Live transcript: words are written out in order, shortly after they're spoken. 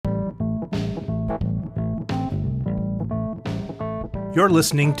You're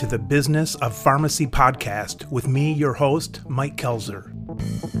listening to the Business of Pharmacy podcast with me, your host, Mike Kelzer.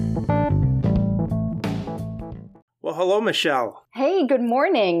 Well, hello, Michelle. Hey, good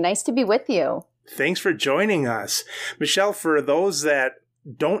morning. Nice to be with you. Thanks for joining us. Michelle, for those that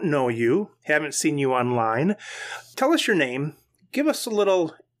don't know you, haven't seen you online, tell us your name. Give us a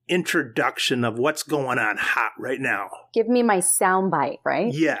little introduction of what's going on hot right now. Give me my soundbite,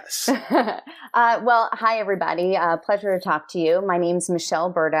 right? Yes. Well, hi, everybody. Pleasure to talk to you. My name's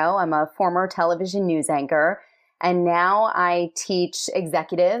Michelle Burdo. I'm a former television news anchor, and now I teach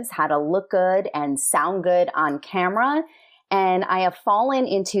executives how to look good and sound good on camera. And I have fallen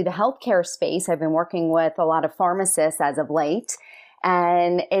into the healthcare space. I've been working with a lot of pharmacists as of late,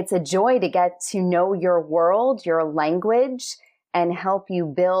 and it's a joy to get to know your world, your language, and help you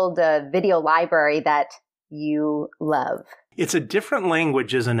build a video library that you love. It's a different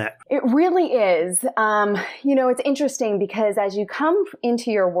language, isn't it? It really is. It's interesting because as you come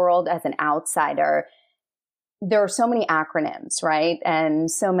into your world as an outsider, there are so many acronyms, right? And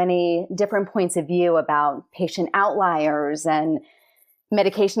so many different points of view about patient outliers and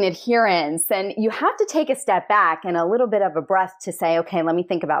medication adherence. And you have to take a step back and a little bit of a breath to say, okay, let me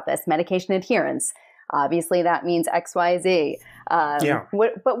think about this. Medication adherence. Obviously, that means X, Y, Z.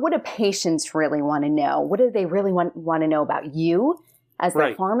 But what do patients really want to know? What do they really want to know about you as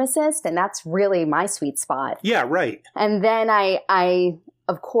the pharmacist? And that's really my sweet spot. Yeah, right. And then I,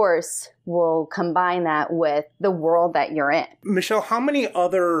 of course, will combine that with the world that you're in. Michelle, how many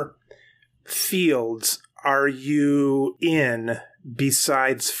other fields are you in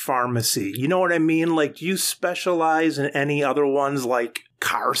besides pharmacy? You know what I mean? Like, do you specialize in any other ones like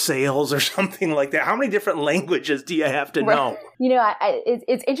car sales or something like that? How many different languages do you have to know?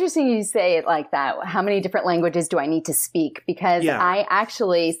 It's interesting you say it like that. How many different languages do I need to speak? Because I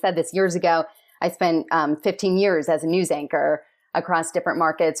actually said this years ago. I spent 15 years as a news anchor across different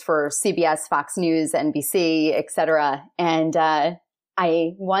markets for CBS, Fox News, NBC, et cetera. And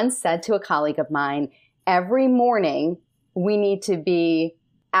I once said to a colleague of mine, every morning we need to be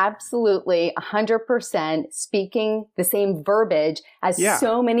absolutely 100% speaking the same verbiage as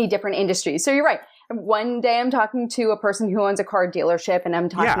so many different industries. So you're right. One day I'm talking to a person who owns a car dealership and I'm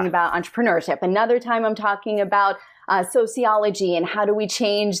talking about entrepreneurship. Another time I'm talking about sociology and how do we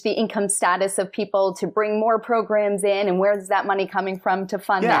change the income status of people to bring more programs in and where's that money coming from to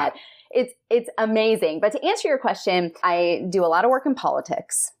fund that? It's amazing. But to answer your question, I do a lot of work in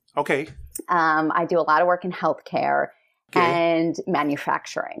politics. Okay. I do a lot of work in healthcare. And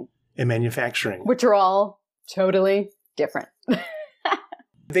manufacturing. Which are all totally different.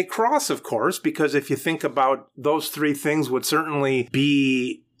 They cross, of course, because if you think about those three things would certainly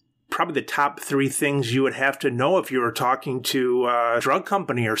be probably the top three things you would have to know if you were talking to a drug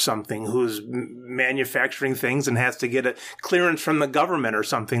company or something who's manufacturing things and has to get a clearance from the government or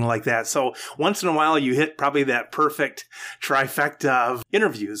something like that. So once in a while you hit probably that perfect trifecta of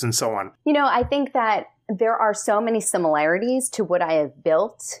interviews and so on. I think that there are so many similarities to what I have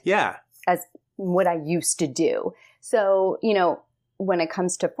built as what I used to do. So, when it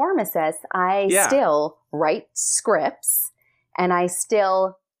comes to pharmacists, I still write scripts and I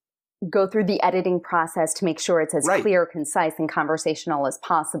still go through the editing process to make sure it's as clear, concise, and conversational as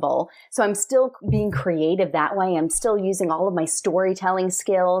possible. So I'm still being creative that way. I'm still using all of my storytelling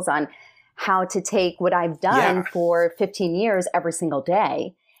skills on how to take what I've done for 15 years every single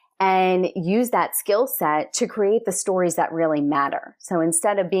day and use that skill set to create the stories that really matter. So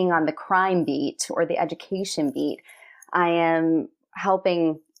instead of being on the crime beat or the education beat, I am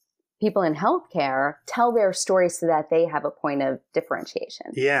helping people in healthcare tell their stories so that they have a point of differentiation.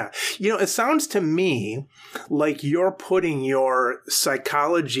 Yeah. It sounds to me like you're putting your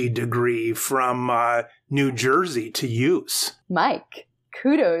psychology degree from New Jersey to use. Mike,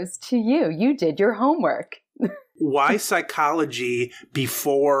 kudos to you. You did your homework. Why psychology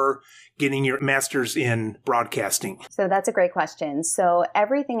before getting your master's in broadcasting? So that's a great question. So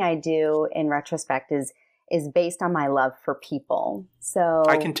everything I do in retrospect is based on my love for people. So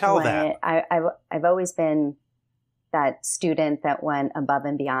I can tell that. I've always been that student that went above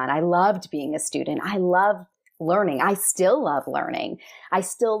and beyond. I loved being a student. I love learning. I still love learning. I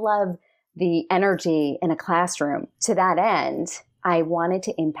still love the energy in a classroom. To that end, I wanted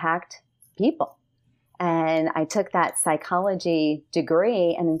to impact people. And I took that psychology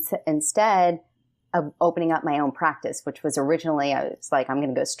degree and instead of opening up my own practice, which was originally, I was like, I'm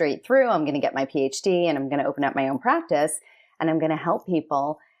going to go straight through, I'm going to get my PhD and I'm going to open up my own practice and I'm going to help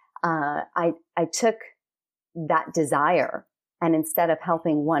people. I took that desire and instead of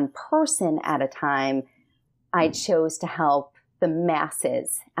helping one person at a time, I chose to help the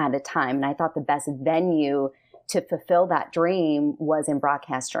masses at a time. And I thought the best venue to fulfill that dream was in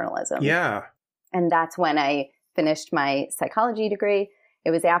broadcast journalism. Yeah. And that's when I finished my psychology degree.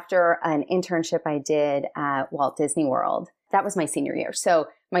 It was after an internship I did at Walt Disney World. That was my senior year. So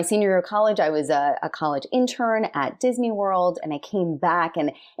my senior year of college, I was a college intern at Disney World, and I came back.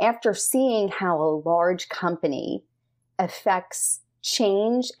 And after seeing how a large company affects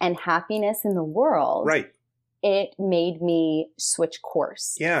change and happiness in the world, right, it made me switch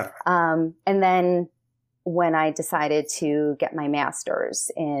course. Yeah. And then when I decided to get my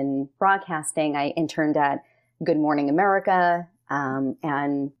master's in broadcasting, I interned at Good Morning America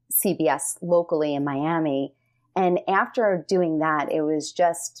and CBS locally in Miami. And after doing that, it was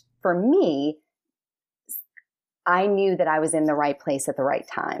just, for me, I knew that I was in the right place at the right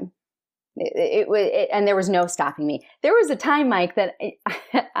time. And there was no stopping me. There was a time, Mike, that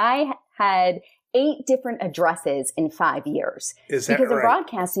I had 8 different addresses in 5 years. Is that because right? in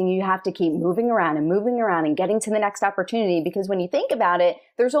broadcasting, you have to keep moving around and getting to the next opportunity. Because when you think about it,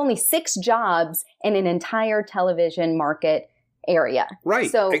 there's only 6 jobs in an entire television market area.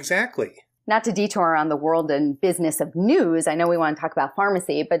 Right. So exactly. Not to detour on the world and business of news. I know we want to talk about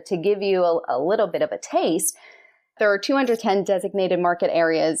pharmacy, but to give you a little bit of a taste, there are 210 designated market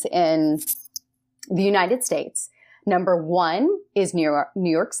areas in the United States. Number 1 is New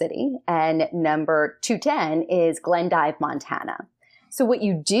York City, and number 210 is Glendive, Montana. So what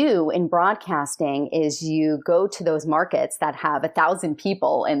you do in broadcasting is you go to those markets that have 1,000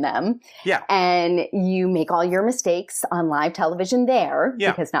 people in them, yeah, and you make all your mistakes on live television there,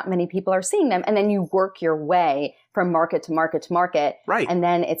 yeah, because not many people are seeing them, and then you work your way from market to market to market. Right. And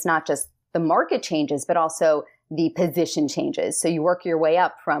then it's not just the market changes, but also the position changes. So you work your way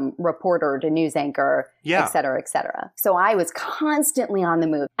up from reporter to news anchor, yeah, et cetera, et cetera. So I was constantly on the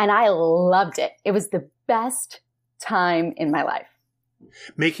move, and I loved it. It was the best time in my life.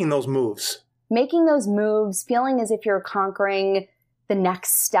 Making those moves, feeling as if you're conquering the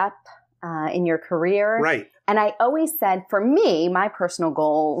next step in your career. Right. And I always said, for me, my personal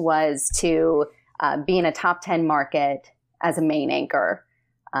goal was to be in a top 10 market as a main anchor.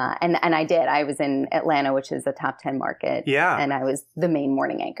 And I did. I was in Atlanta, which is a top 10 market. Yeah. And I was the main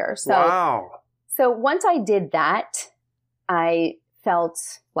morning anchor. So, wow. So once I did that, I felt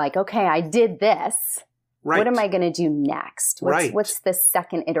like, okay, I did this. Right. What am I going to do next? What's the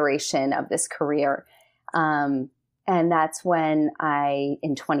second iteration of this career? And that's when I,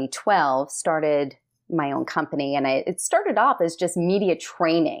 in 2012, started my own company. And it started off as just media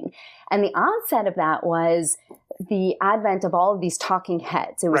training. And the onset of that was the advent of all of these talking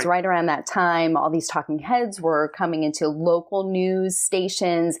heads. It was right around that time. All these talking heads were coming into local news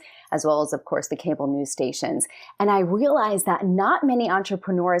stations, as well as, of course, the cable news stations. And I realized that not many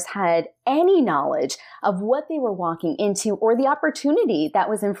entrepreneurs had any knowledge of what they were walking into or the opportunity that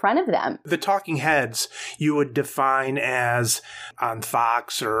was in front of them. The talking heads you would define as on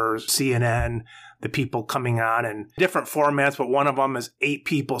Fox or CNN, the people coming on in different formats, but one of them is 8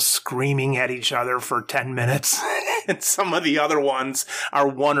 people screaming at each other for 10 minutes. And some of the other ones are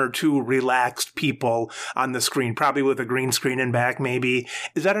 1 or 2 relaxed people on the screen, probably with a green screen in back, maybe.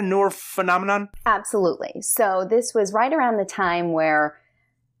 Is that a newer phenomenon? Absolutely. So this was right around the time where,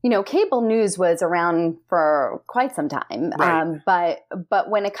 cable news was around for quite some time. Right. But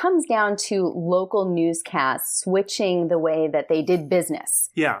when it comes down to local newscasts switching the way that they did business.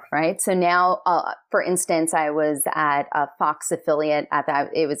 Yeah. Right. So now, for instance, I was at a Fox affiliate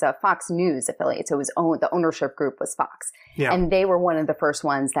it was a Fox News affiliate. So it was the ownership group was Fox. Yeah. And they were one of the first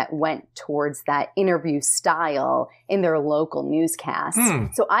ones that went towards that interview style in their local newscasts.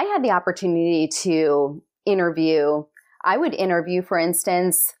 So I had the opportunity to interview. I would interview, for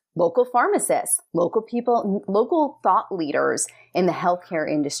instance, local pharmacists, local people, local thought leaders in the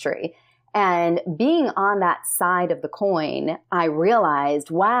healthcare industry. And being on that side of the coin, I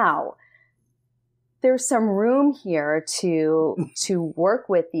realized, wow, there's some room here to work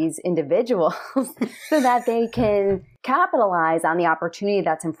with these individuals so that they can capitalize on the opportunity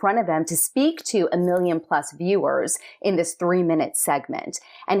that's in front of them to speak to 1 million plus viewers in this 3-minute segment.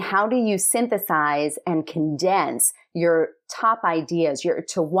 And how do you synthesize and condense your top ideas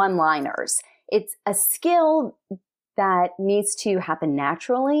to one-liners? It's a skill that needs to happen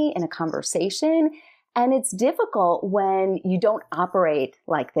naturally in a conversation. And it's difficult when you don't operate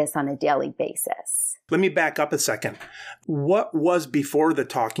like this on a daily basis. Let me back up a second. What was before the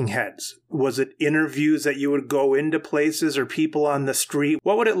talking heads? Was it interviews that you would go into places or people on the street?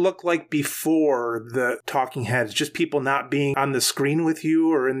 What would it look like before the talking heads? Just people not being on the screen with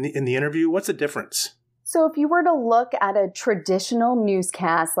you or in the interview? What's the difference? So if you were to look at a traditional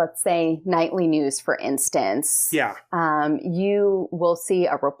newscast, let's say nightly news, for instance, yeah, you will see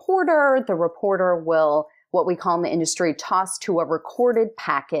a reporter. The reporter will what we call in the industry tossed to a recorded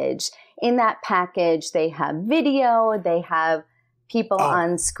package. In that package, they have video, they have people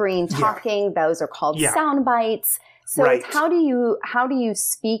on screen talking. Yeah. Those are called sound bites. So it's how do you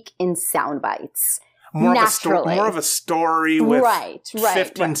speak in sound bites? More of a story with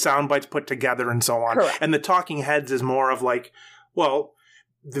 15 sound bites put together and so on. Correct. And the talking heads is more of like, well,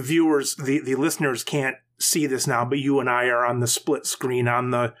 the viewers, the listeners can't see this now, but you and I are on the split screen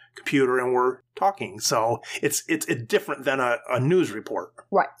on the computer and we're talking. So it's different than a news report.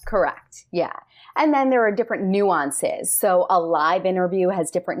 Right. Correct. Yeah. And then there are different nuances. So a live interview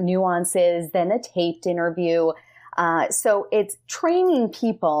has different nuances than a taped interview. So it's training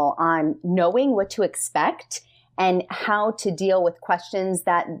people on knowing what to expect and how to deal with questions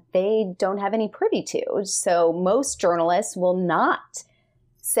that they don't have any privy to. So most journalists will not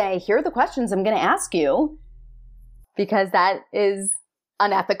say, here are the questions I'm going to ask you, because that is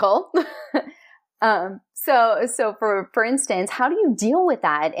unethical. So for instance, how do you deal with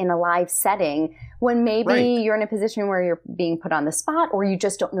that in a live setting when maybe you're in a position where you're being put on the spot or you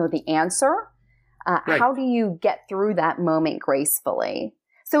just don't know the answer? How do you get through that moment gracefully?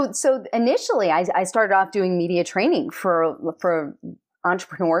 So initially, I started off doing media training for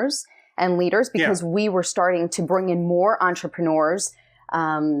entrepreneurs and leaders because we were starting to bring in more entrepreneurs,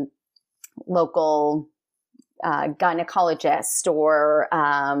 local gynecologist or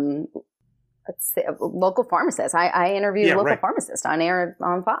let's say local pharmacist. I interviewed local pharmacists on air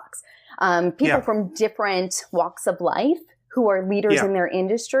on Fox. People from different walks of life who are leaders in their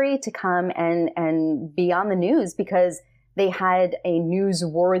industry to come and be on the news because they had a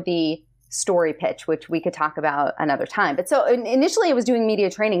newsworthy story pitch, which we could talk about another time. But so initially I was doing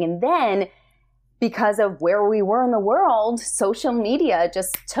media training, and then because of where we were in the world, social media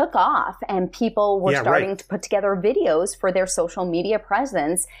just took off and people were starting to put together videos for their social media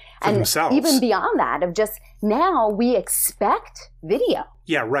presence. For and themselves. Even beyond that, of just now we expect video.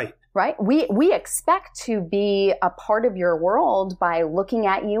 Yeah, right. Right? We expect to be a part of your world by looking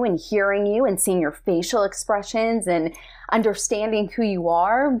at you and hearing you and seeing your facial expressions and understanding who you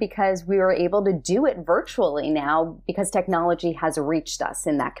are, because we are able to do it virtually now because technology has reached us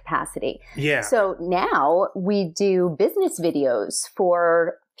in that capacity. Yeah. So now we do business videos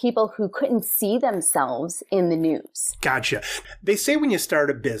for people who couldn't see themselves in the news. Gotcha. They say when you start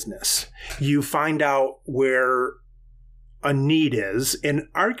a business, you find out where a need is, and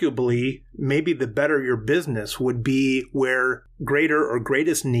arguably maybe the better your business would be where greater or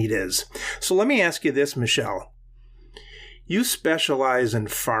greatest need is. So let me ask you this, Michelle. You specialize in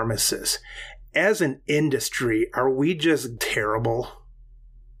pharmacists. As an industry, are we just terrible?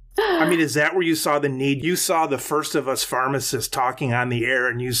 I mean, is that where you saw the need? You saw the first of us pharmacists talking on the air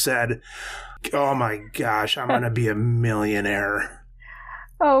and you said, oh my gosh, I'm going to be a millionaire.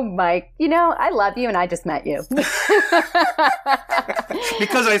 Oh, Mike, I love you and I just met you.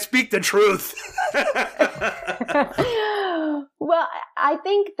 Because I speak the truth. Well, I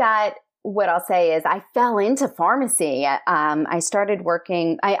think that what I'll say is I fell into pharmacy. I started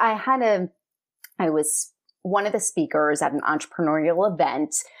working, I was one of the speakers at an entrepreneurial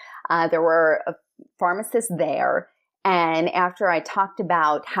event. There were pharmacists there. And after I talked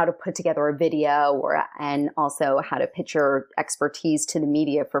about how to put together a video and also how to pitch your expertise to the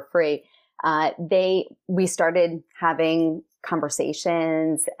media for free, we started having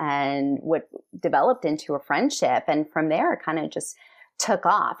conversations and what developed into a friendship. And from there, it kind of just took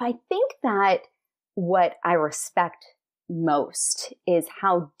off. I think that what I respect most is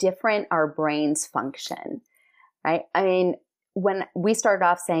how different our brains function, right? I mean, when we started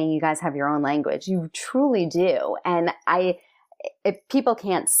off saying you guys have your own language, you truly do. And if people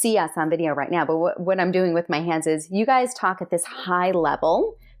can't see us on video right now, but what I'm doing with my hands is you guys talk at this high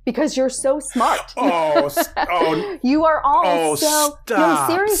level because you're so smart. You are all stop, no,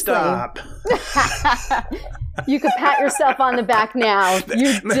 seriously. Stop. You could pat yourself on the back now.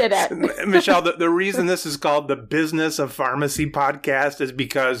 You did it. Michelle, the reason this is called the Business of Pharmacy podcast is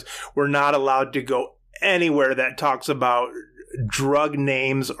because we're not allowed to go anywhere that talks about drug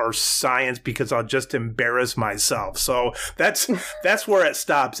names or science because I'll just embarrass myself. So that's where it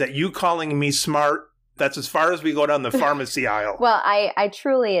stops. At you calling me smart, that's as far as we go down the pharmacy aisle. Well, I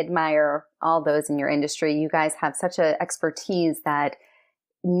truly admire all those in your industry. You guys have such an expertise that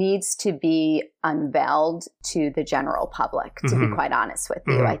needs to be unveiled to the general public, to be quite honest with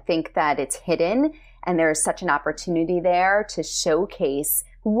you. I think that it's hidden and there's such an opportunity there to showcase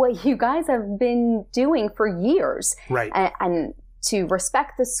what you guys have been doing for years. Right. And to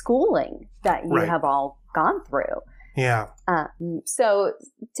respect the schooling that you have all gone through. Yeah. So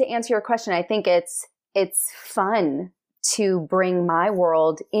to answer your question, I think it's fun to bring my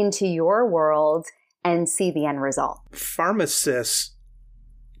world into your world and see the end result. Pharmacists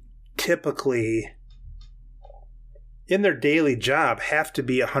typically, in their daily job, have to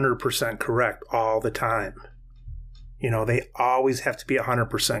be 100% correct all the time. They always have to be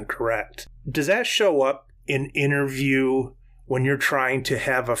 100% correct. Does that show up in interview when you're trying to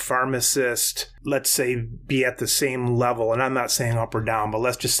have a pharmacist, let's say, be at the same level? And I'm not saying up or down, but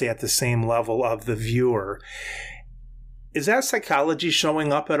let's just say at the same level of the viewer. Is that psychology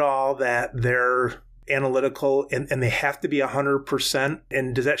showing up at all, that they're analytical and they have to be 100%?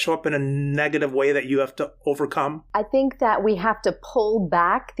 And does that show up in a negative way that you have to overcome? I think that we have to pull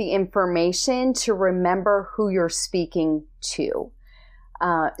back the information to remember who you're speaking to.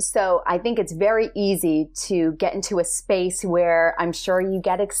 So I think it's very easy to get into a space where I'm sure you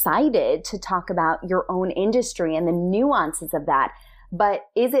get excited to talk about your own industry and the nuances of that. But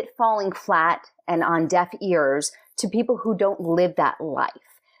is it falling flat and on deaf ears to people who don't live that life?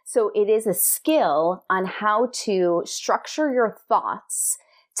 So it is a skill on how to structure your thoughts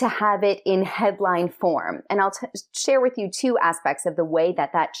to have it in headline form. And I'll share with you two aspects of the way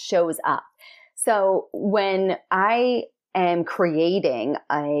that shows up. So when I am creating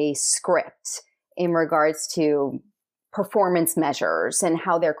a script in regards to performance measures and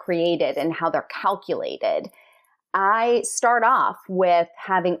how they're created and how they're calculated, I start off with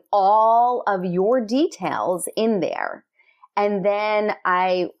having all of your details in there. And then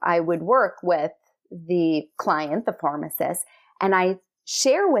I would work with the client, the pharmacist, and I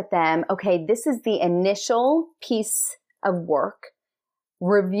share with them, okay, this is the initial piece of work.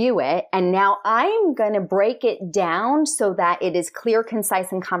 Review it. And now I'm going to break it down so that it is clear,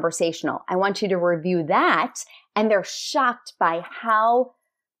 concise, and conversational. I want you to review that. And they're shocked by how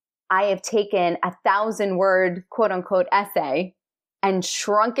I have taken 1,000-word, quote unquote, essay and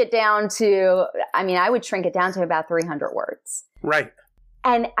shrunk it down to, I would shrink it down to about 300 words. Right.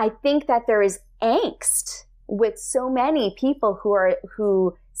 And I think that there is angst with so many people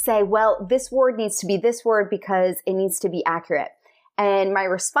who say, well, this word needs to be this word because it needs to be accurate. And my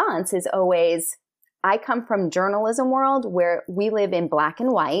response is always, I come from journalism world where we live in black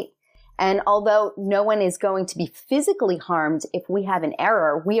and white. And although no one is going to be physically harmed if we have an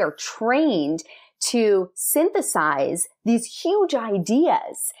error, we are trained to synthesize these huge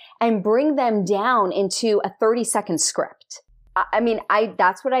ideas and bring them down into a 30-second script.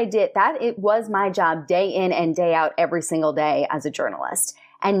 That's what I did. It was my job day in and day out every single day as a journalist.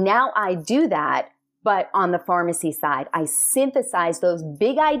 And now I do that. But on the pharmacy side, I synthesize those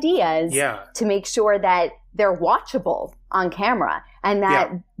big ideas to make sure that they're watchable on camera and that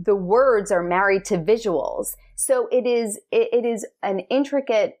the words are married to visuals. So it is an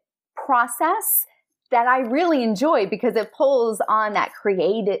intricate process that I really enjoy because it pulls on that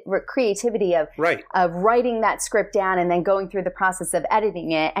creativity of writing that script down and then going through the process of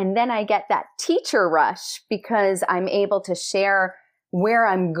editing it. And then I get that teacher rush because I'm able to share where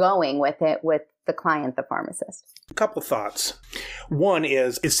I'm going with it with the client, the pharmacist. A couple thoughts. One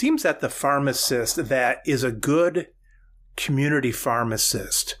is, it seems that the pharmacist that is a good community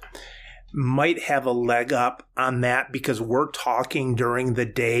pharmacist might have a leg up on that because we're talking during the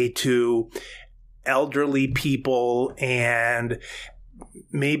day to elderly people and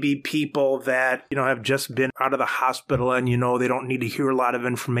maybe people that, have just been out of the hospital and, they don't need to hear a lot of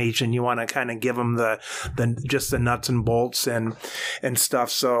information. You want to kind of give them just the nuts and bolts and stuff.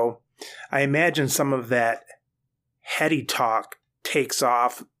 So I imagine some of that heady talk takes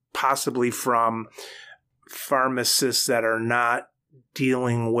off possibly from pharmacists that are not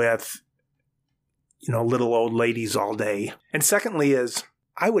dealing with, little old ladies all day. And secondly is,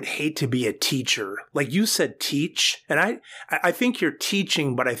 I would hate to be a teacher. Like you said, teach. And I think you're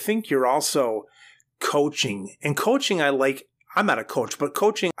teaching, but I think you're also coaching. And coaching, I'm not a coach, but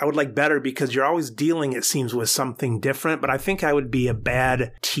coaching I would like better because you're always dealing, it seems, with something different. But I think I would be a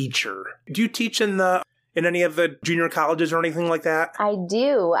bad teacher. Do you teach in any of the junior colleges or anything like that? I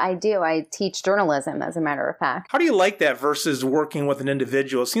do. I teach journalism, as a matter of fact. How do you like that versus working with an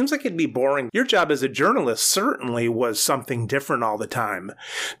individual? It seems like it'd be boring. Your job as a journalist certainly was something different all the time.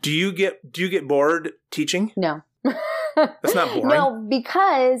 Do you get bored teaching? No. That's not boring. No,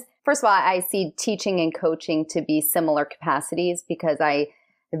 because first of all, I see teaching and coaching to be similar capacities because I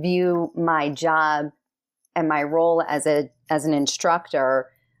view my job and my role as an instructor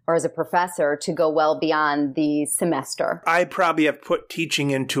or as a professor to go well beyond the semester. I probably have put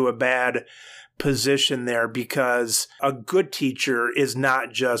teaching into a bad position there because a good teacher is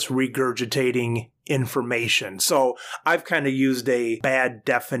not just regurgitating information. So I've kind of used a bad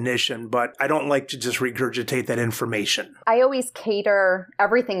definition, but I don't like to just regurgitate that information. I always cater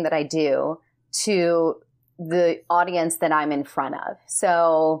everything that I do to the audience that I'm in front of.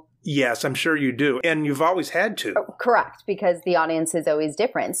 So Yes, I'm sure you do. And you've always had to. Correct, because the audience is always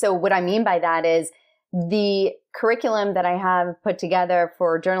different. So what I mean by that is the curriculum that I have put together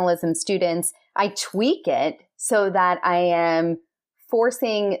for journalism students, I tweak it so that I am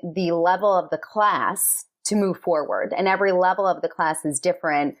forcing the level of the class to move forward. And every level of the class is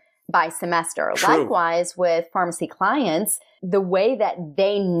different by semester. True. Likewise, with pharmacy clients, the way that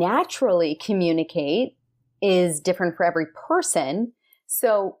they naturally communicate is different for every person.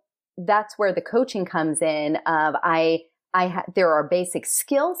 So that's where the coaching comes in of there are basic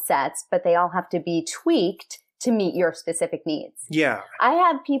skill sets, but they all have to be tweaked to meet your specific needs. Yeah. I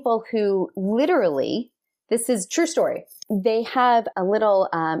have people who literally, this is true story, they have a little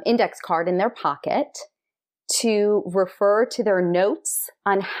index card in their pocket to refer to their notes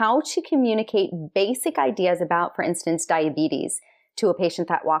on how to communicate basic ideas about, for instance, diabetes to a patient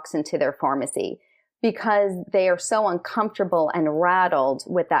that walks into their pharmacy, because they are so uncomfortable and rattled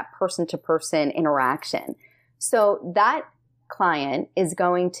with that person-to-person interaction. So that client is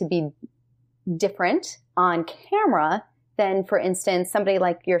going to be different on camera than, for instance, somebody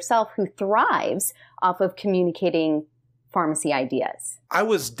like yourself who thrives off of communicating pharmacy ideas. I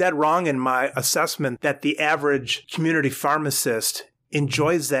was dead wrong in my assessment that the average community pharmacist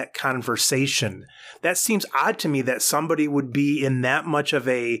enjoys that conversation. That seems odd to me that somebody would be in that much of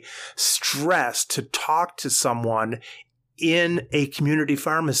a stress to talk to someone in a community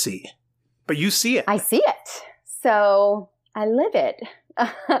pharmacy. But you see it. I see it. So I live it.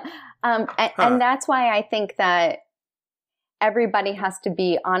 And that's why I think that everybody has to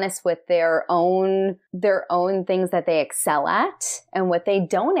be honest with their own things that they excel at and what they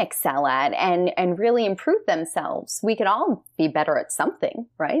don't excel at, and really improve themselves. We could all be better at something,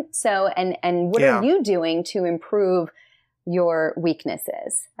 right? So, and what are you doing to improve your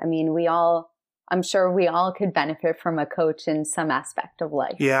weaknesses? I mean, I'm sure we all could benefit from a coach in some aspect of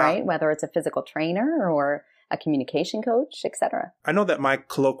life, right? Whether it's a physical trainer or a communication coach, etc. I know that my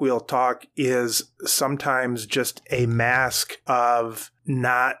colloquial talk is sometimes just a mask of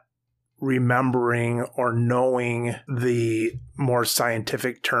not remembering or knowing the more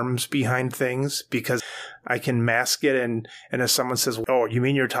scientific terms behind things, because I can mask it, and if someone says, "Oh, you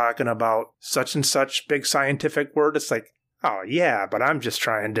mean you're talking about such and such big scientific word?" It's like, oh yeah, but I'm just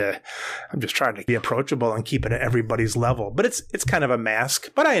trying to be approachable and keep it at everybody's level. But it's kind of a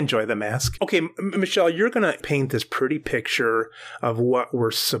mask, but I enjoy the mask. Okay, Michelle, you're going to paint this pretty picture of what we're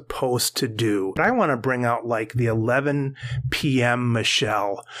supposed to do. But I want to bring out like the 11 p.m.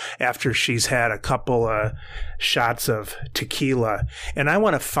 Michelle after she's had a couple of shots of tequila. And I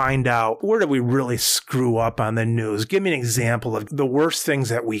want to find out, where do we really screw up on the news? Give me an example of the worst things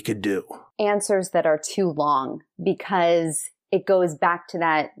that we could do. Answers that are too long, because it goes back to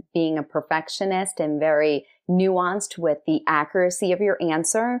that being a perfectionist and very nuanced with the accuracy of your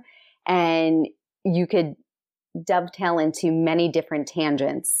answer. And you could dovetail into many different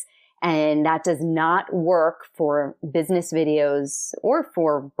tangents. And that does not work for business videos or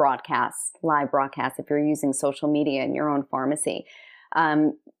for broadcasts, live broadcasts, if you're using social media in your own pharmacy.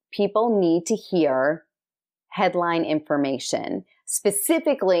 People need to hear headline information,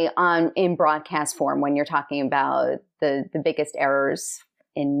 specifically in broadcast form when you're talking about the biggest errors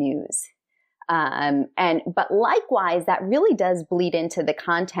in news. But likewise, that really does bleed into the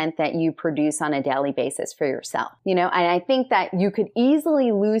content that you produce on a daily basis for yourself. And I think that you could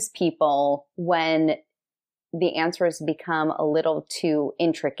easily lose people when the answers become a little too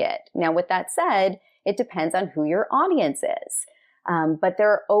intricate. Now, with that said, it depends on who your audience is. But there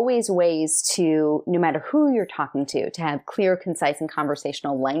are always ways to, no matter who you're talking to have clear, concise, and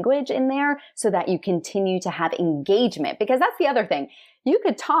conversational language in there so that you continue to have engagement. Because that's the other thing. You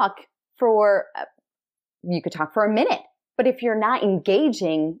could talk for a minute, but if you're not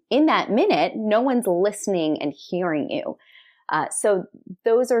engaging in that minute, no one's listening and hearing you. So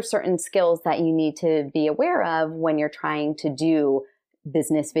those are certain skills that you need to be aware of when you're trying to do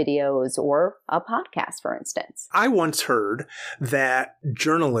business videos or a podcast, for instance. I once heard that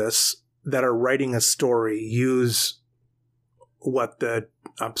journalists that are writing a story use the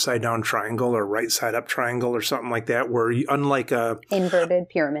upside down triangle or right side up triangle or something like that, where unlike a inverted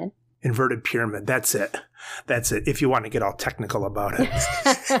pyramid. That's it. If you want to get all technical about it.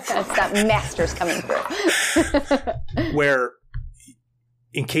 It's that master's coming through. Where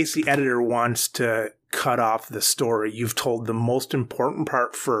in case the editor wants to cut off the story, you've told the most important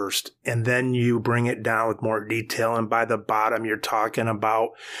part first, and then you bring it down with more detail. And by the bottom, you're talking about,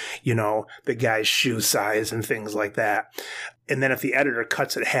 the guy's shoe size and things like that. And then if the editor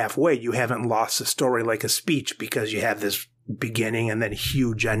cuts it halfway, you haven't lost the story like a speech, because you have this beginning and then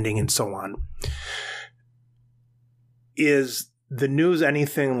huge ending and so on. Is the news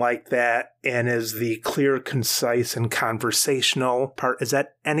anything like that? And is the clear, concise, and conversational part, is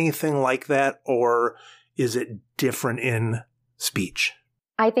that anything like that? Or is it different in speech?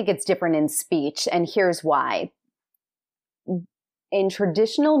 I think it's different in speech. And here's why. In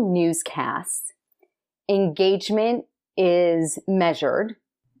traditional newscasts, engagement is measured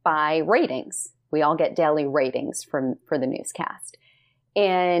by ratings. We all get daily ratings for the newscast.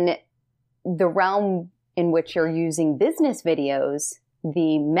 In the realm in which you're using business videos,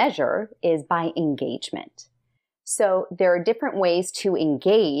 the measure is by engagement. So there are different ways to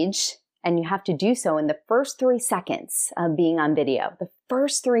engage, and you have to do so in the first 3 seconds of being on video. The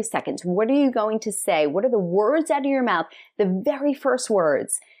first 3 seconds. What are you going to say? What are the words out of your mouth? The very first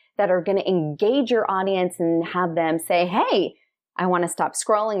words that are going to engage your audience and have them say, hey, I want to stop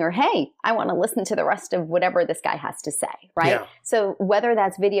scrolling, or hey, I want to listen to the rest of whatever this guy has to say, right? Yeah. So whether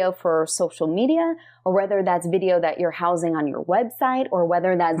that's video for social media, or whether that's video that you're housing on your website, or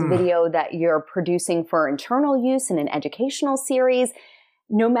whether that's video that you're producing for internal use in an educational series,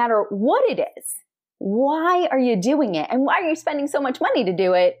 no matter what it is, why are you doing it? And why are you spending so much money to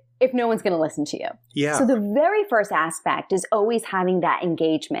do it if no one's going to listen to you? Yeah. So the very first aspect is always having that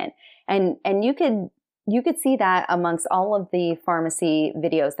engagement. And you could see that amongst all of the pharmacy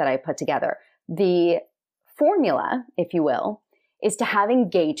videos that I put together. The formula, if you will, is to have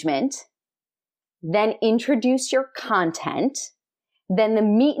engagement, then introduce your content, then the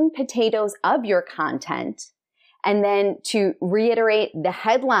meat and potatoes of your content, and then to reiterate the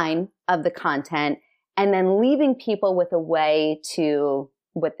headline of the content, and then leaving people with a way to,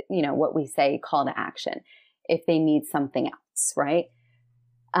 what we say, call to action, if they need something else, right?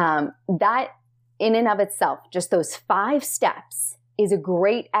 That in and of itself, just those 5 steps, is a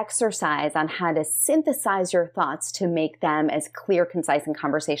great exercise on how to synthesize your thoughts to make them as clear, concise, and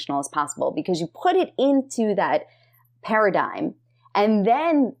conversational as possible, because you put it into that paradigm. And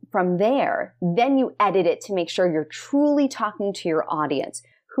then from there, then you edit it to make sure you're truly talking to your audience.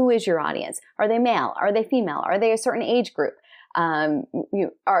 Who is your audience? Are they male? Are they female? Are they a certain age group?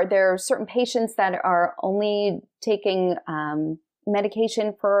 Are there certain patients that are only taking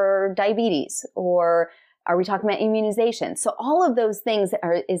medication for diabetes? Or are we talking about immunization? So all of those things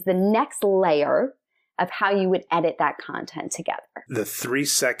is the next layer of how you would edit that content together. The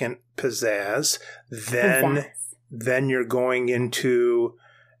 3-second pizzazz, then you're going into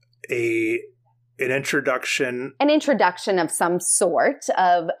an introduction. An introduction of some sort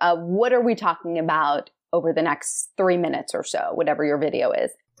of what are we talking about over the next 3 minutes or so, whatever your video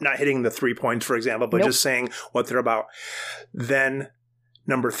is. Not hitting the 3 points, for example, but just saying what they're about. Then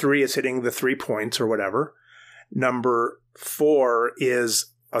number 3 is hitting the 3 points or whatever. Number 4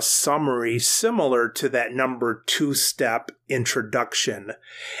 is a summary similar to that number 2-step introduction.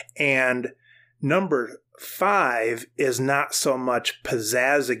 And number 5 is not so much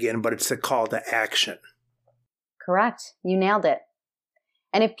pizzazz again, but it's a call to action. Correct. You nailed it.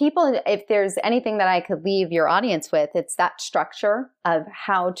 And if there's anything that I could leave your audience with, it's that structure of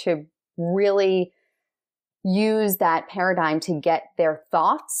how to really use that paradigm to get their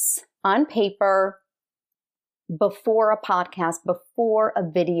thoughts on paper before a podcast, before a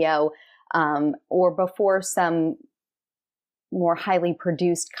video, or before some more highly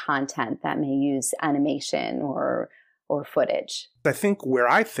produced content that may use animation or footage. I think where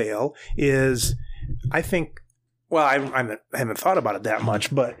I fail is, I haven't thought about it that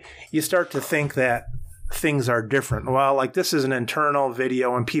much, but you start to think that things are different. Well, like this is an internal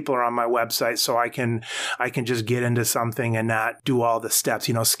video and people are on my website, so I can just get into something and not do all the steps,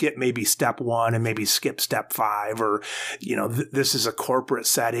 skip maybe step 1 and maybe skip step 5, or, this is a corporate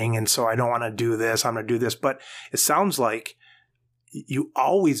setting. And so I don't want to do this. I'm going to do this. But it sounds like you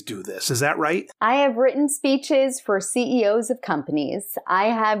always do this. Is that right? I have written speeches for CEOs of companies. I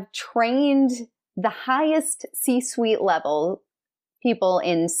have trained the highest C-suite level people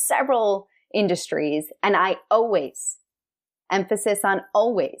in several industries, and I always, emphasis on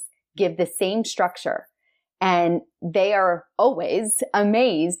always, give the same structure. And they are always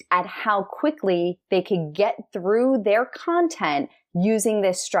amazed at how quickly they could get through their content using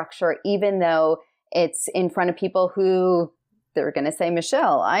this structure, even though it's in front of people who they're going to say,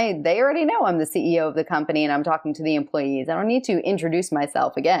 Michelle, they already know I'm the CEO of the company and I'm talking to the employees. I don't need to introduce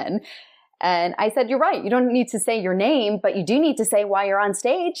myself again. And I said, you're right. You don't need to say your name, but you do need to say why you're on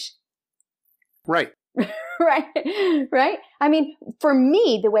stage. Right. Right. I mean, for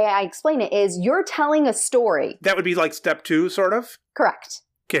me, the way I explain it is you're telling a story. That would be like step 2, sort of? Correct.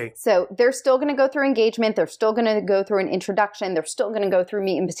 Okay. So they're still going to go through engagement. They're still going to go through an introduction. They're still going to go through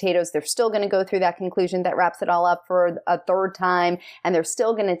meat and potatoes. They're still going to go through that conclusion that wraps it all up for a third time. And they're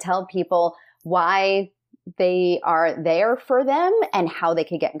still going to tell people why they are there for them and how they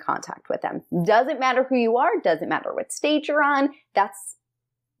can get in contact with them. Doesn't matter who you are, doesn't matter what stage you're on.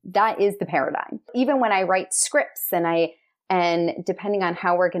 That is the paradigm. Even when I write scripts and depending on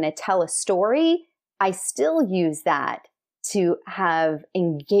how we're going to tell a story, I still use that to have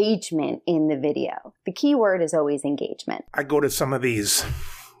engagement in the video. The key word is always engagement. I go to some of these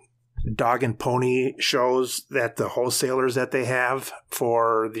dog and pony shows that the wholesalers that they have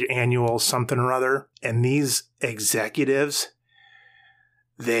for the annual something or other. And these executives,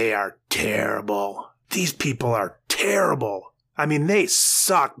 they are terrible. These people are terrible. I mean, they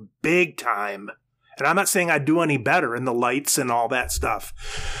suck big time. And I'm not saying I do any better in the lights and all that stuff.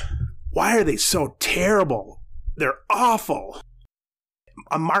 Why are they so terrible? They're awful.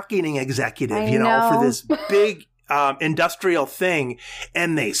 A marketing executive, for this big industrial thing,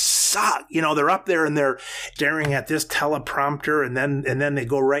 and they suck. They're up there and they're staring at this teleprompter, and then they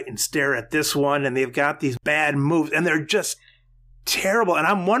go right and stare at this one, and they've got these bad moves, and they're just terrible. And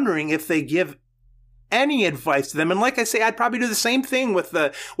I'm wondering if they give any advice to them. And like I say, I'd probably do the same thing with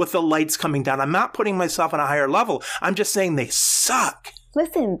the lights coming down. I'm not putting myself on a higher level. I'm just saying they suck.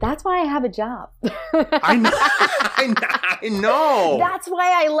 Listen, that's why I have a job. I know. That's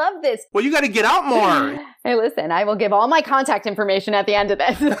why I love this. Well, you got to get out more. Hey, listen, I will give all my contact information at the end of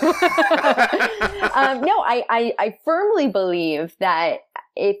this. I firmly believe that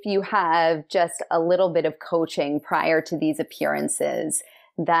if you have just a little bit of coaching prior to these appearances,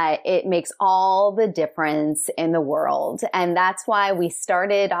 that it makes all the difference in the world. And that's why we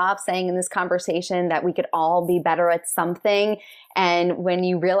started off saying in this conversation that we could all be better at something. And when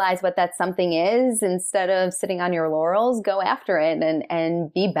you realize what that something is, instead of sitting on your laurels, go after it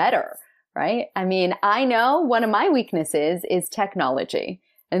and be better, right? I mean, I know one of my weaknesses is technology.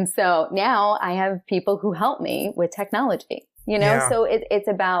 And so now I have people who help me with technology, so it's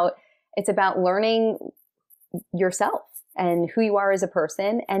about learning yourself and who you are as a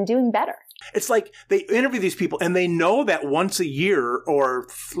person and doing better. It's like they interview these people and they know that once a year, or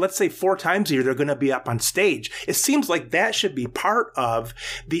let's say 4 times a year, they're going to be up on stage. It seems like that should be part of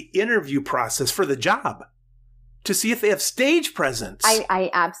the interview process for the job, to see if they have stage presence. I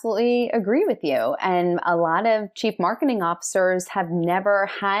absolutely agree with you. And a lot of chief marketing officers have never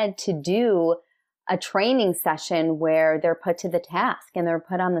had to do a training session where they're put to the task and they're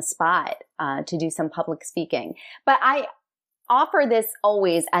put on the spot to do some public speaking. But I offer this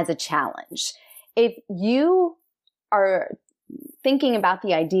always as a challenge. If you are thinking about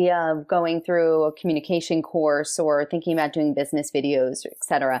the idea of going through a communication course or thinking about doing business videos,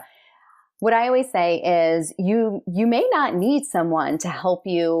 etc., what I always say is you may not need someone to help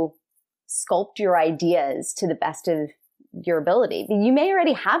you sculpt your ideas to the best of your ability. You may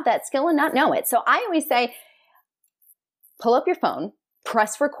already have that skill and not know it. So I always say, pull up your phone,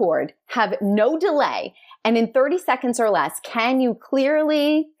 press record, have no delay, and in 30 seconds or less, can you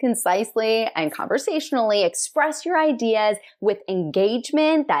clearly, concisely, and conversationally express your ideas with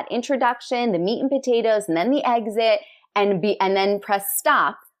engagement, that introduction, the meat and potatoes, and then the exit, and then press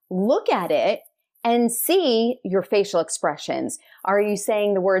stop, look at it, and see your facial expressions. Are you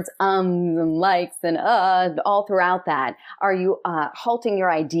saying the words and likes and all throughout that? Are you halting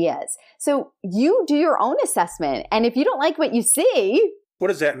your ideas? So you do your own assessment. And if you don't like what you see... What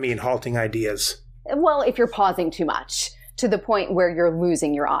does that mean, halting ideas? Well, if you're pausing too much to the point where you're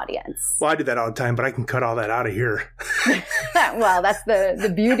losing your audience. Well, I do that all the time, but I can cut all that out of here. Well, that's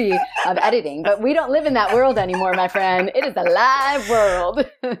the beauty of editing. But we don't live in that world anymore, my friend. It is a live world.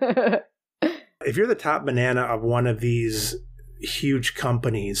 If you're the top banana of one of these huge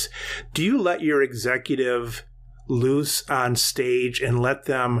companies, do you let your executive loose on stage and let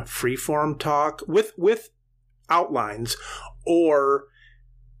them freeform talk with outlines, or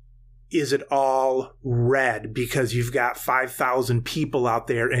is it all read because you've got 5,000 people out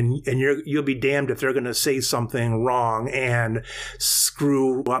there and you'll be damned if they're going to say something wrong and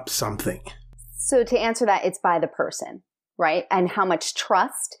screw up something? So to answer that, it's by the person, right? And how much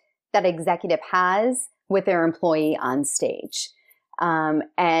trust that executive has with their employee on stage. And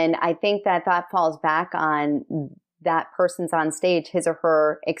I think that falls back on that person's on stage, his or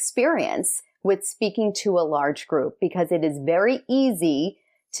her experience with speaking to a large group, because it is very easy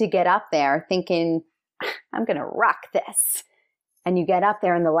to get up there thinking, I'm going to rock this. And you get up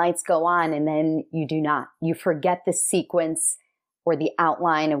there and the lights go on, and then you do not. You forget the sequence or the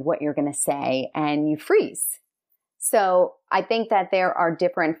outline of what you're going to say, and you freeze. So I think that there are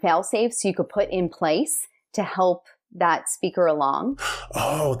different fail-safes you could put in place to help that speaker along.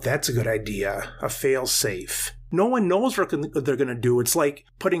 Oh, that's a good idea. A fail-safe. No one knows what they're going to do. It's like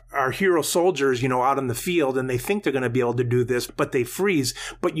putting our hero soldiers, out in the field, and they think they're going to be able to do this, but they freeze.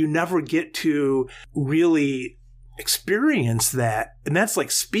 But you never get to really experience that. And that's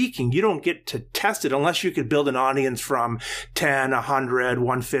like speaking. You don't get to test it unless you could build an audience from 10, 100,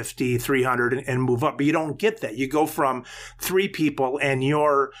 150, 300 and move up. But you don't get that. You go from 3 people and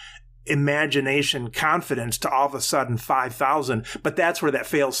your imagination confidence to all of a sudden 5,000. But that's where that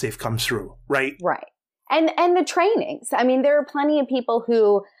fail-safe comes through, right? Right. And the trainings. I mean, there are plenty of people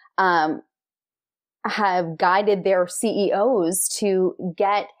who have guided their CEOs to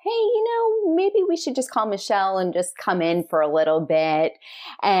get, hey, maybe we should just call Michelle and just come in for a little bit.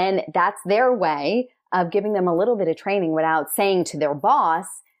 And that's their way of giving them a little bit of training without saying to their boss,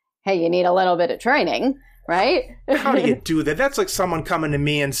 hey, you need a little bit of training, right? How do you do that? That's like someone coming to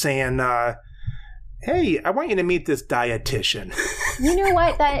me and saying, hey, I want you to meet this dietitian. You know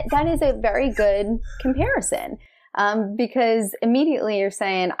what? That is a very good comparison. Because immediately you're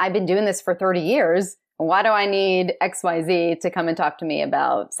saying, I've been doing this for 30 years. Why do I need XYZ to come and talk to me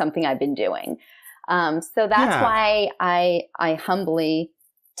about something I've been doing? So that's why I humbly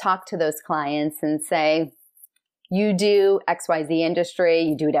talk to those clients and say, you do XYZ industry.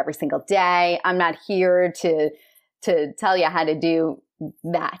 You do it every single day. I'm not here to tell you how to do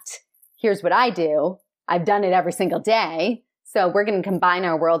that. Here's what I do. I've done it every single day. So we're going to combine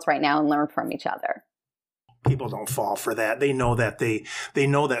our worlds right now and learn from each other. People don't fall for that. They know that they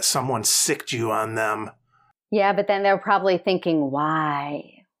know that someone sicked you on them. Yeah, but then they're probably thinking,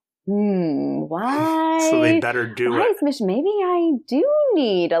 why? Why? So they better do it. Maybe I do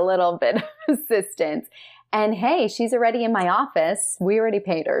need a little bit of assistance. And hey, she's already in my office. We already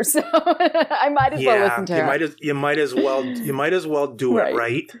paid her, so I might as well listen to her. You might as well do it,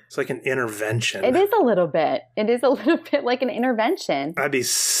 right? It's like an intervention. It is a little bit. It is a little bit like an intervention. I'd be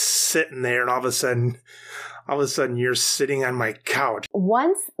sitting there, and all of a sudden, you're sitting on my couch.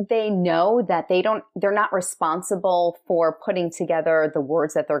 Once they know that they're not responsible for putting together the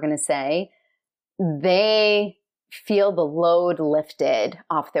words that they're going to say, they feel the load lifted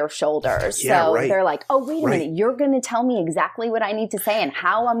off their shoulders. They're like, oh, wait a minute, you're going to tell me exactly what I need to say and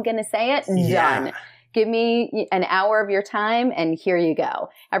how I'm going to say it? Done. Give me an hour of your time and here you go.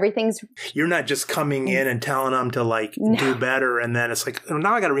 You're not just coming in and telling them to do better. And then it's like,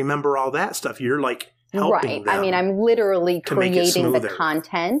 now I got to remember all that stuff. You're like helping them. I mean, I'm literally creating the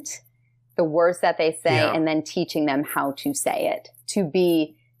content, the words that they say, and then teaching them how to say it to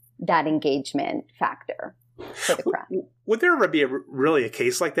be that engagement factor. For the crowd. Would there ever be really a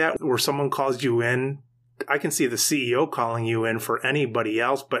case like that where someone calls you in? I can see the CEO calling you in for anybody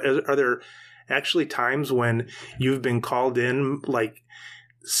else, but are there actually times when you've been called in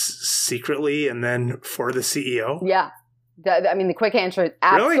secretly and then for the CEO? Yeah. The quick answer is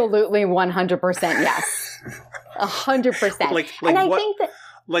absolutely 100% yes. 100%. And I think that...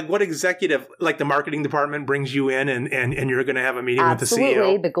 what executive, the marketing department brings you in and you're going to have a meeting with the CEO?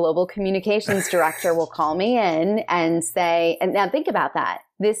 Absolutely. The global communications director will call me in and say, and now think about that.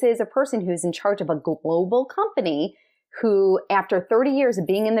 This is a person who's in charge of a global company who, after 30 years of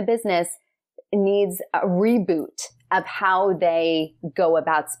being in the business, needs a reboot of how they go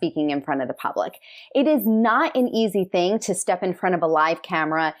about speaking in front of the public. It is not an easy thing to step in front of a live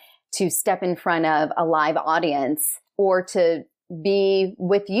camera, to step in front of a live audience, or to be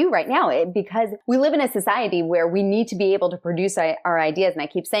with you right now, because we live in a society where we need to be able to produce our ideas. And I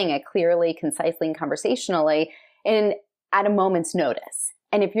keep saying it clearly, concisely, and conversationally, and at a moment's notice.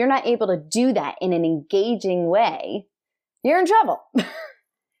 And if you're not able to do that in an engaging way, you're in trouble.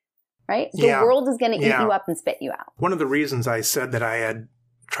 Right? The world is going to eat you up and spit you out. One of the reasons I said that I had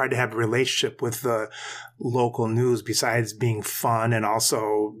tried to have a relationship with the local news, besides being fun and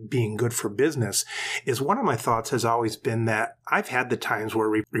also being good for business, is one of my thoughts has always been that I've had the times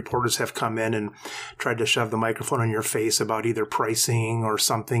where reporters have come in and tried to shove the microphone in your face about either pricing or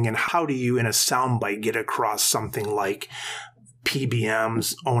something. And how do you, in a soundbite, get across something like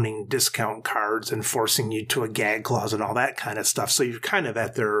PBMs owning discount cards and forcing you to a gag clause and all that kind of stuff? So you're kind of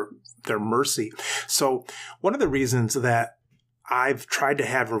at their mercy. So one of the reasons that I've tried to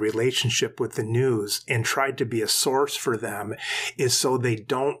have a relationship with the news and tried to be a source for them is so they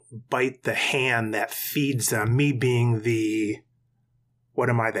don't bite the hand that feeds them, me being the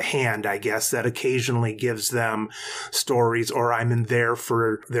hand, I guess, that occasionally gives them stories, or I'm in there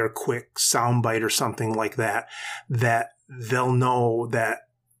for their quick soundbite or something like that, that they'll know that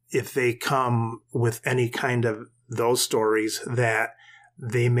if they come with any kind of those stories, that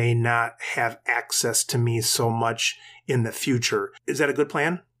they may not have access to me so much in the future. Is that a good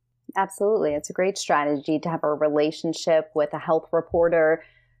plan? Absolutely. It's a great strategy to have a relationship with a health reporter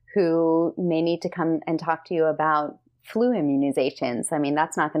who may need to come and talk to you about flu immunizations. I mean,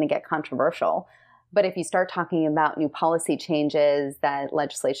 that's not going to get controversial. But if you start talking about new policy changes that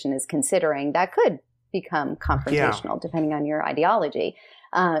legislation is considering, that could become confrontational depending on your ideology.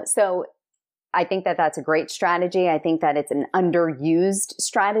 So I think that that's a great strategy. I think that it's an underused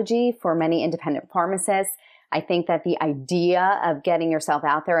strategy for many independent pharmacists. I think that the idea of getting yourself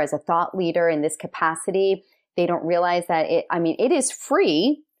out there as a thought leader in this capacity, they don't realize that it is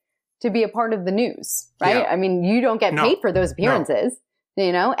free to be a part of the news, right? Yeah. I mean, you don't get paid for those appearances,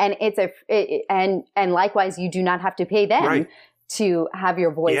 and and likewise, you do not have to pay them to have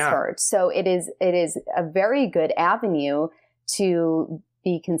your voice heard. So it is a very good avenue to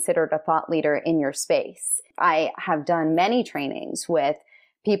be considered a thought leader in your space. I have done many trainings with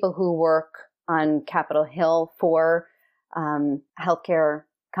people who work on Capitol Hill for healthcare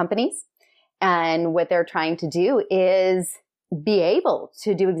companies. And what they're trying to do is be able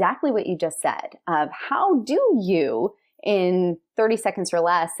to do exactly what you just said of how do you in 30 seconds or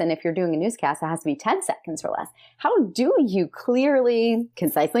less, and if you're doing a newscast, it has to be 10 seconds or less. How do you clearly,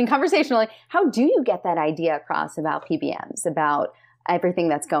 concisely, and conversationally, how do you get that idea across about PBMs, about everything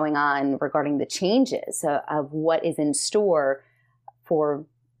that's going on regarding the changes of what is in store for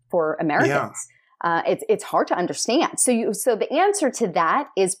Americans? Yeah. It's hard to understand. So the answer to that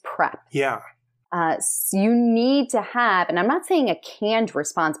is prep. Yeah. So you need to have, and I'm not saying a canned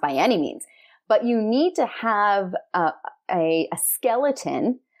response by any means, but you need to have a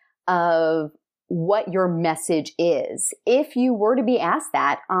skeleton of what your message is. If you were to be asked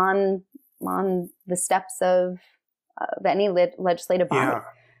that on the steps of any legislative body. Yeah.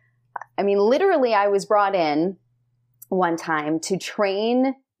 I mean, literally, I was brought in one time to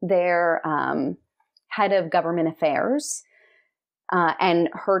train their head of government affairs and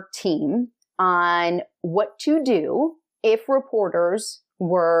her team on what to do if reporters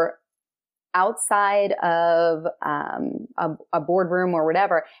were outside of a boardroom or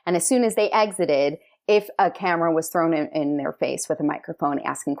whatever, and as soon as they exited, if a camera was thrown in their face with a microphone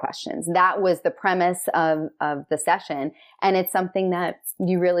asking questions. That was the premise of the session, and it's something that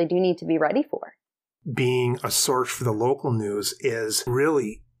you really do need to be ready for. Being a source for the local news is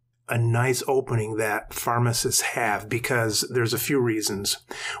really a nice opening that pharmacists have because there's a few reasons.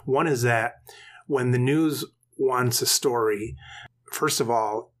 One is that when the news wants a story, first of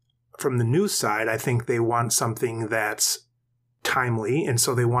all, from the news side, I think they want something that's timely, and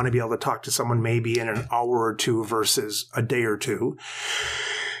so they want to be able to talk to someone maybe in an hour or two versus a day or two.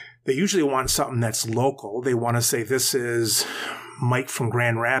 They usually want something that's local. They want to say this is Mike from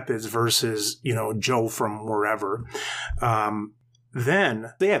Grand Rapids versus, Joe from wherever.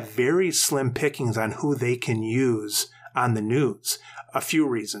 Then they have very slim pickings on who they can use on the news. A few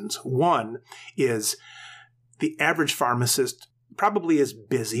reasons. One is the average pharmacist probably is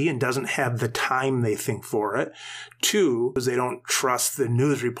busy and doesn't have the time they think for it. Two, is they don't trust the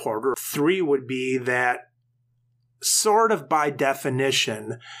news reporter. Three would be that sort of by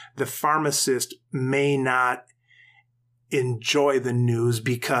definition, the pharmacist may not enjoy the news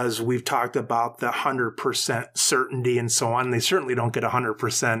because we've talked about the 100% certainty and so on. They certainly don't get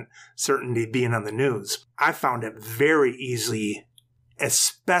 100% certainty being on the news. I found it very easy,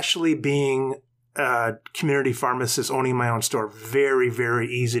 especially being a community pharmacist owning my own store, very, very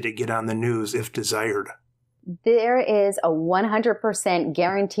easy to get on the news if desired. There is a 100%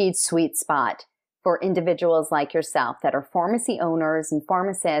 guaranteed sweet spot for individuals like yourself that are pharmacy owners and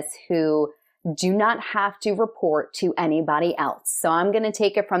pharmacists who do not have to report to anybody else. So I'm going to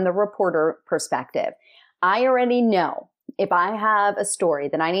take it from the reporter perspective. I already know if I have a story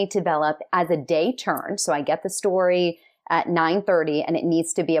that I need to develop as a day turn, so I get the story at 9:30 and it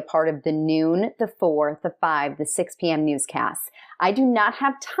needs to be a part of the noon, the 4, the 5, the 6 p.m. newscasts. I do not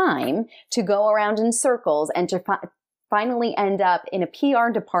have time to go around in circles and to finally end up in a PR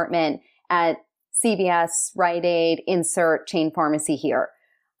department at CVS, Rite Aid, insert chain pharmacy here.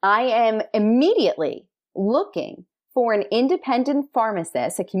 I am immediately looking for an independent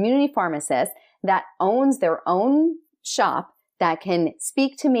pharmacist, a community pharmacist that owns their own shop that can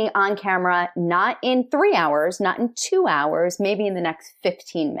speak to me on camera, not in 3 hours, not in 2 hours, maybe in the next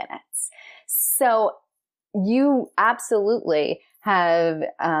 15 minutes. So you absolutely have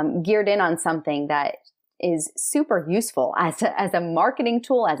geared in on something that is super useful as a marketing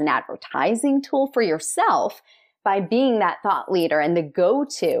tool, as an advertising tool for yourself by being that thought leader and the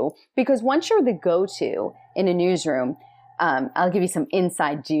go-to. Because once you're the go-to in a newsroom, I'll give you some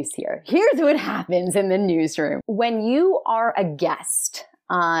inside juice here. Here's what happens in the newsroom. When you are a guest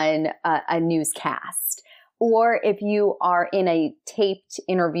on a newscast, or if you are in a taped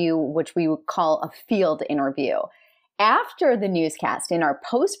interview, which we would call a field interview, after the newscast, in our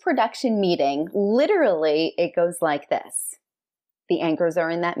post-production meeting, literally it goes like this. The anchors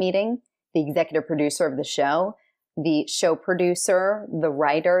are in that meeting, the executive producer of the show, the show producer, the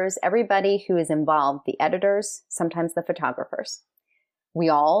writers, everybody who is involved, the editors, sometimes the photographers. We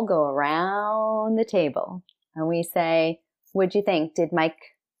all go around the table and we say, what'd you think? Did Mike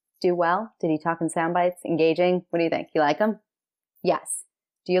do well? Did he talk in sound bites? Engaging? What do you think? You like him? Yes.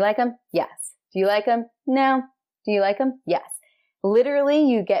 Do you like him? Yes. Do you like him? No. Do you like him? Yes. Literally,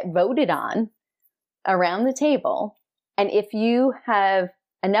 you get voted on around the table. And if you have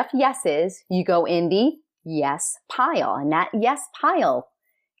enough yeses, you go in the yes pile. And that yes pile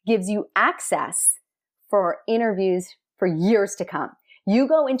gives you access for interviews for years to come. You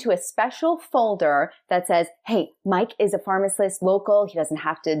go into a special folder that says, hey, Mike is a pharmacist local. He doesn't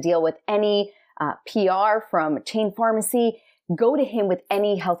have to deal with any PR from chain pharmacy. Go to him with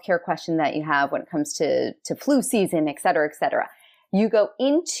any healthcare question that you have when it comes to flu season, et cetera, et cetera. You go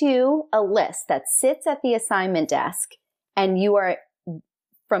into a list that sits at the assignment desk, and you are,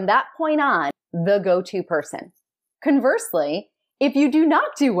 from that point on, the go-to person. Conversely, if you do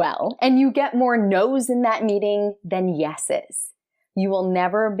not do well and you get more no's in that meeting than yeses, you will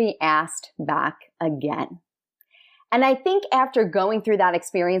never be asked back again. And I think after going through that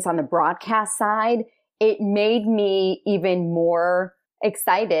experience on the broadcast side, it made me even more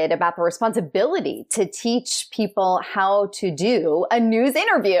excited about the responsibility to teach people how to do a news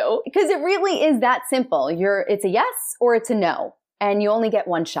interview, because it really is that simple. It's a yes or it's a no, and you only get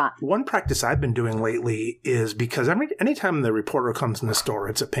one shot. One practice I've been doing lately is, because anytime the reporter comes in the store,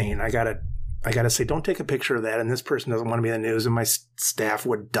 it's a pain. I gotta say, don't take a picture of that, and this person doesn't want to be in the news, and my staff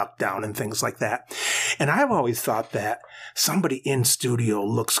would duck down and things like that. And I've always thought that somebody in studio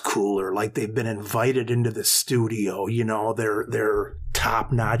looks cooler, like they've been invited into the studio, you know, they're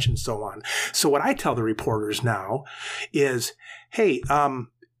top notch and so on. So what I tell the reporters now is, hey,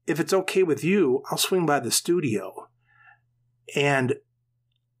 if it's okay with you, I'll swing by the studio. And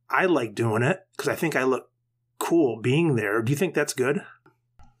I like doing it because I think I look cool being there. Do you think that's good?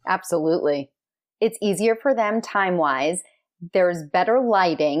 Absolutely. It's easier for them time-wise. There's better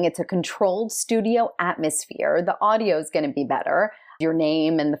lighting. It's a controlled studio atmosphere. The audio is going to be better. Your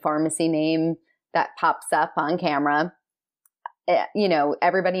name and the pharmacy name that pops up on camera. You know,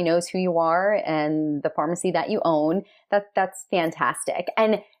 everybody knows who you are and the pharmacy that you own. That's fantastic.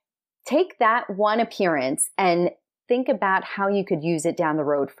 And take that one appearance and think about how you could use it down the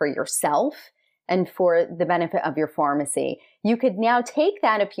road for yourself and for the benefit of your pharmacy. You could now take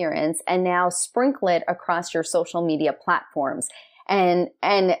that appearance and now sprinkle it across your social media platforms and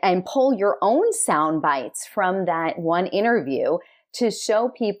pull your own sound bites from that one interview to show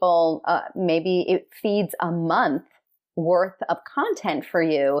people maybe it feeds a month worth of content for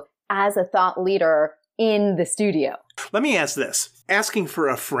you as a thought leader in the studio. Let me ask this. Asking for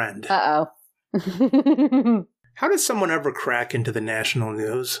a friend. Uh-oh. How does someone ever crack into the national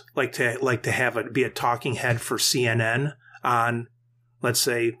news? Like to have it be a talking head for CNN on, let's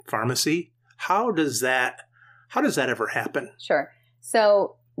say, pharmacy? How does that ever happen? Sure.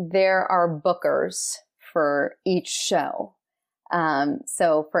 So there are bookers for each show.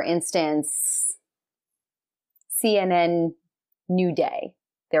 So for instance, CNN New Day,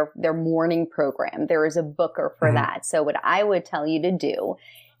 their morning program, there is a booker for that. So what I would tell you to do,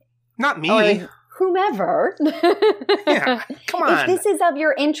 not me, whomever. Yeah, come on. If this is of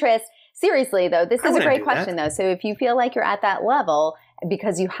your interest, seriously though, this is a great question though. So if you feel like you're at that level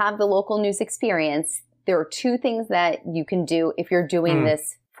because you have the local news experience, there are two things that you can do if you're doing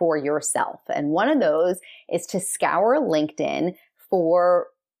this for yourself. And one of those is to scour LinkedIn for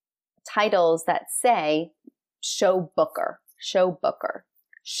titles that say show booker, show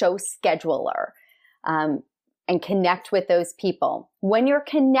scheduler, and connect with those people. When you're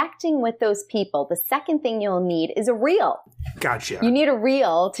connecting with those people, the second thing you'll need is a reel. Gotcha. You need a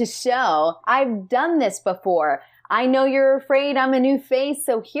reel to show, I've done this before. I know you're afraid I'm a new face,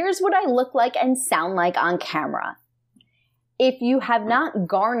 so here's what I look like and sound like on camera. If you have not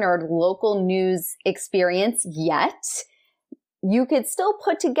garnered local news experience yet, you could still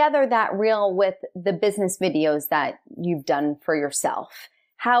put together that reel with the business videos that you've done for yourself.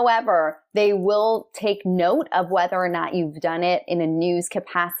 However, they will take note of whether or not you've done it in a news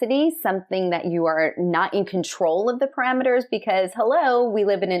capacity, something that you are not in control of the parameters because, hello, we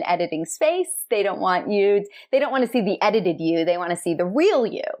live in an editing space. They don't want to see the edited you. They want to see the real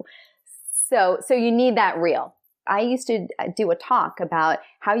you. So you need that reel. I used to do a talk about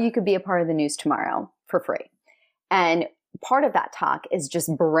how you could be a part of the news tomorrow for free. And part of that talk is just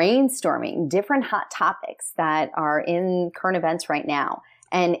brainstorming different hot topics that are in current events right now.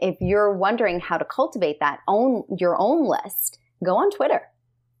 And if you're wondering how to cultivate your own list, go on Twitter.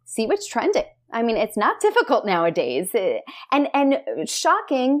 See what's trending. I mean, it's not difficult nowadays. And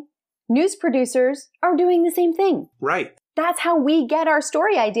shocking, news producers are doing the same thing. Right. That's how we get our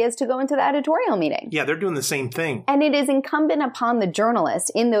story ideas to go into the editorial meeting. Yeah, they're doing the same thing. And it is incumbent upon the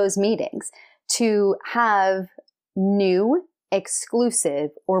journalist in those meetings to have new,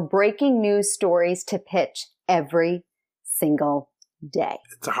 exclusive, or breaking news stories to pitch every single day.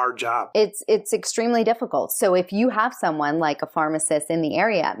 It's a hard job. It's extremely difficult. So if you have someone like a pharmacist in the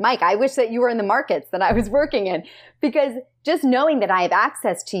area, Mike, I wish that you were in the markets that I was working in, because just knowing that I have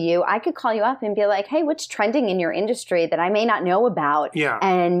access to you, I could call you up and be like, hey, what's trending in your industry that I may not know about? Yeah.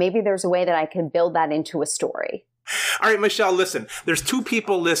 And maybe there's a way that I could build that into a story. All right, Michelle, listen, there's two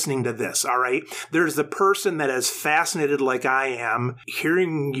people listening to this, all right? There's the person that is fascinated like I am,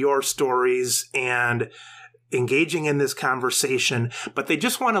 hearing your stories and engaging in this conversation, but they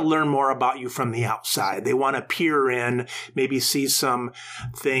just want to learn more about you from the outside. They want to peer in, maybe see some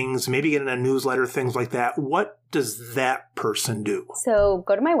things, maybe get in a newsletter, things like that. What does that person do? So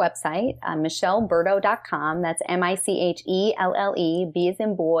go to my website, michelleburdo.com. That's MICHELLE, B as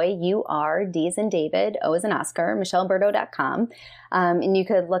in boy, UR, D as in David, O as in Oscar, michelleburdo.com. And you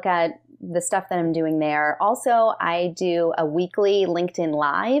could look at the stuff that I'm doing there. Also, I do a weekly LinkedIn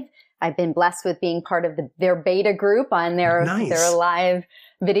Live. I've been blessed with being part of their beta group on their live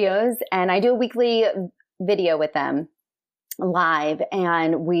videos. And I do a weekly video with them live,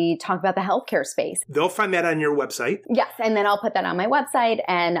 and we talk about the healthcare space. They'll find that on your website. Yes. And then I'll put that on my website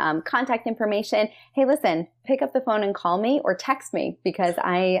and contact information. Hey, listen, pick up the phone and call me or text me, because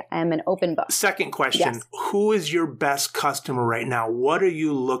I am an open book. Second question. Yes. Who is your best customer right now? What are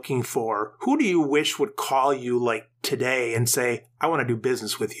you looking for? Who do you wish would call you like today and say, I want to do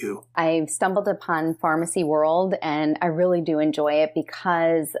business with you? I've stumbled upon Pharmacy World, and I really do enjoy it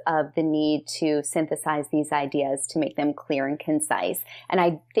because of the need to synthesize these ideas to make them clear and concise. And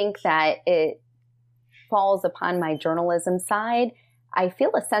I think that it falls upon my journalism side. I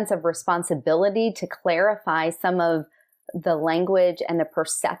feel a sense of responsibility to clarify some of the language and the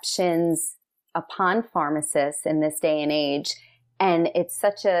perceptions upon pharmacists in this day and age. And it's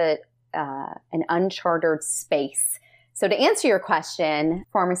such an uncharted space. So to answer your question,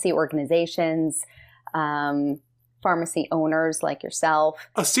 pharmacy organizations, pharmacy owners like yourself.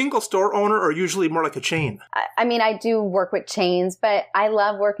 A single store owner, or usually more like a chain? I mean, I do work with chains, but I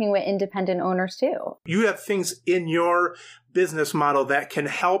love working with independent owners too. You have things in your business model that can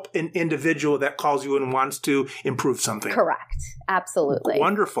help an individual that calls you and wants to improve something. Correct. Absolutely.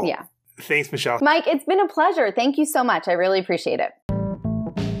 Wonderful. Yeah. Thanks, Michelle. Mike, it's been a pleasure. Thank you so much. I really appreciate it.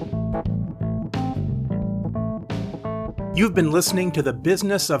 You've been listening to the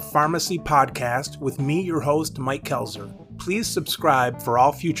Business of Pharmacy podcast with me, your host, Mike Kelzer. Please subscribe for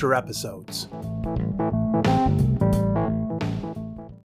all future episodes.